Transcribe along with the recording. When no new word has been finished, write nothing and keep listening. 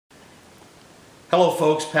Hello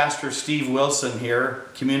folks, Pastor Steve Wilson here,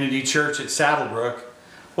 Community Church at Saddlebrook.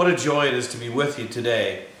 What a joy it is to be with you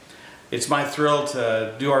today. It's my thrill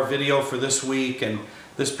to do our video for this week, and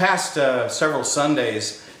this past several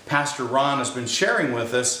Sundays, Pastor Ron has been sharing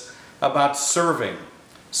with us about serving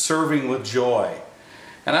with joy.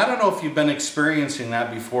 And I don't know if you've been experiencing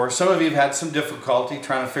that before. Some of you have had some difficulty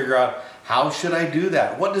trying to figure out, how should I do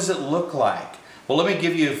that? What does it look like? Well, let me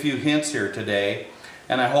give you a few hints here today.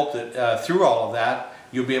 And I hope that through all of that,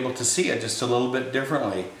 you'll be able to see it just a little bit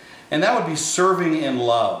differently. And that would be serving in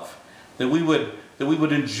love. That we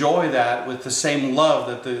would enjoy that with the same love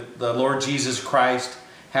that the Lord Jesus Christ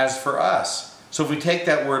has for us. So if we take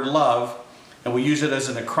that word love and we use it as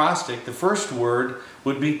an acrostic, the first word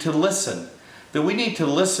would be to listen. That we need to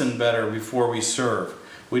listen better before we serve.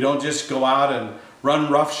 We don't just go out and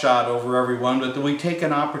run roughshod over everyone, but that we take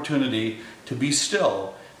an opportunity to be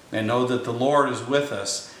still and know that the Lord is with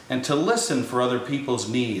us, and to listen for other people's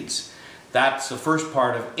needs. That's the first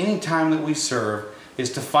part of any time that we serve,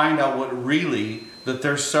 is to find out what really that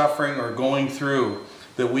they're suffering or going through,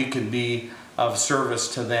 that we can be of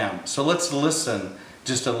service to them. So let's listen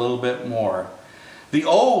just a little bit more. The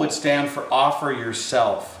O would stand for offer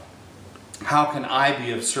yourself. How can I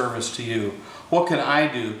be of service to you? What can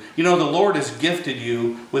I do? You know, the Lord has gifted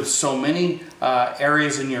you with so many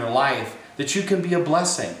areas in your life that you can be a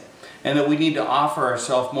blessing, and that we need to offer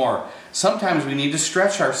ourselves more. Sometimes we need to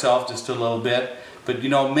stretch ourselves just a little bit, but you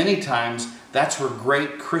know, many times that's where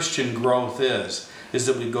great Christian growth is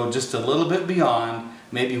that we go just a little bit beyond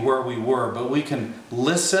maybe where we were, but we can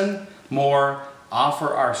listen more,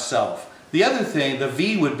 offer ourselves. The other thing, the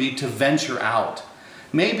V, would be to venture out.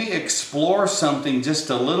 Maybe explore something just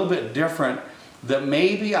a little bit different that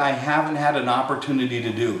maybe I haven't had an opportunity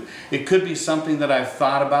to do. It could be something that I've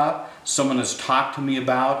thought about, someone has talked to me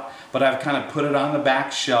about, but I've kind of put it on the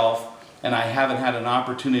back shelf and I haven't had an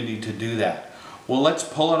opportunity to do that. Well, let's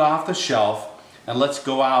pull it off the shelf and let's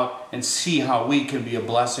go out and see how we can be a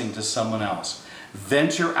blessing to someone else.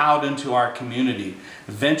 Venture out into our community.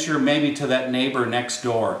 Venture maybe to that neighbor next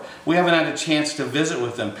door. We haven't had a chance to visit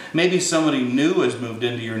with them. Maybe somebody new has moved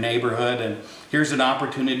into your neighborhood, and here's an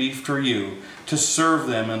opportunity for you to serve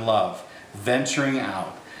them in love. Venturing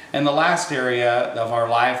out. And the last area of our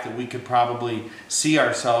life that we could probably see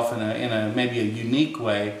ourselves in a maybe a unique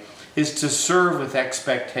way is to serve with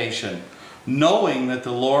expectation, knowing that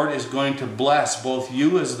the Lord is going to bless both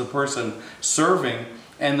you as the person serving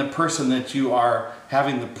and the person that you are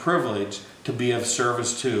having the privilege to be of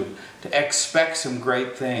service to expect some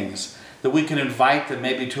great things, that we can invite them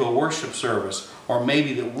maybe to a worship service, or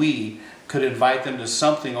maybe that we could invite them to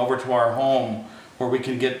something over to our home where we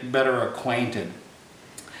can get better acquainted.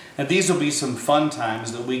 And these will be some fun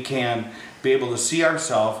times that we can be able to see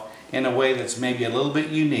ourselves in a way that's maybe a little bit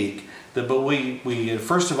unique. But we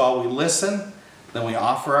first of all, we listen, then we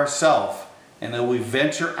offer ourselves, and then we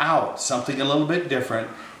venture out something a little bit different,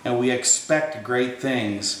 and we expect great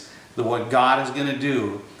things, that what God is going to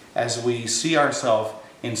do as we see ourselves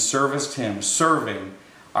in service to Him, serving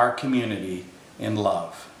our community in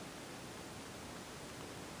love.